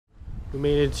We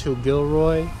made it to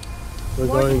Gilroy.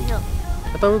 Morgan Hill.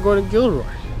 I thought we were going to Gilroy.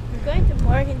 We're going to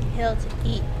Morgan Hill to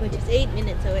eat, which is 8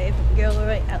 minutes away from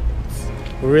Gilroy Outlets.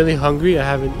 We're really hungry. I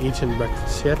haven't eaten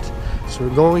breakfast yet. So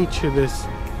we're going to this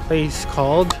place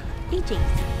called AJ's.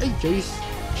 AJ's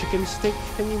Chicken Steak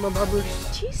Thingy Mabobbers.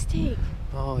 Cheesesteak.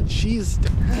 Oh, cheese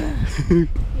steak. You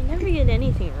never get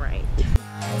anything right.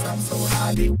 I'm so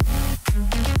happy.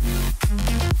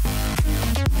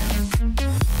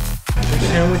 The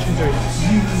sandwiches are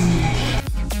huge.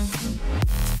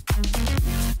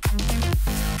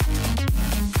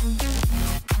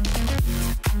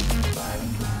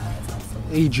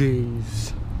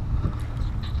 AJ's.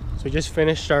 So we just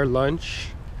finished our lunch.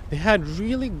 They had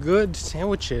really good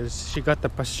sandwiches. She got the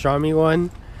pastrami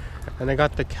one and I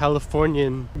got the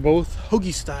Californian, both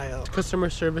hoagie style. Customer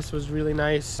service was really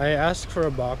nice. I asked for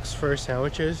a box for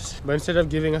sandwiches, but instead of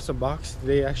giving us a box,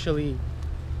 they actually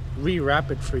rewrap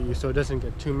it for you so it doesn't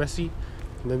get too messy.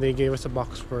 And then they gave us a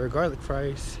box for garlic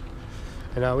fries.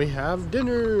 And now we have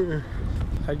dinner.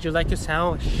 How'd you like your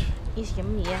sandwich? It's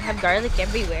yummy. I have garlic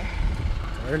everywhere.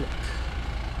 Garlic.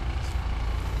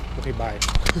 Okay, bye.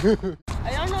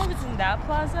 I don't know if it's in that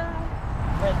plaza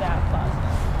or that plaza.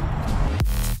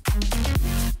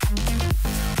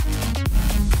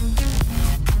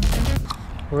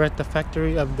 We're at the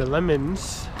factory of the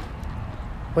lemons.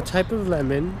 What type of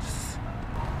lemons?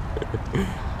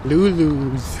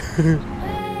 Lulu's.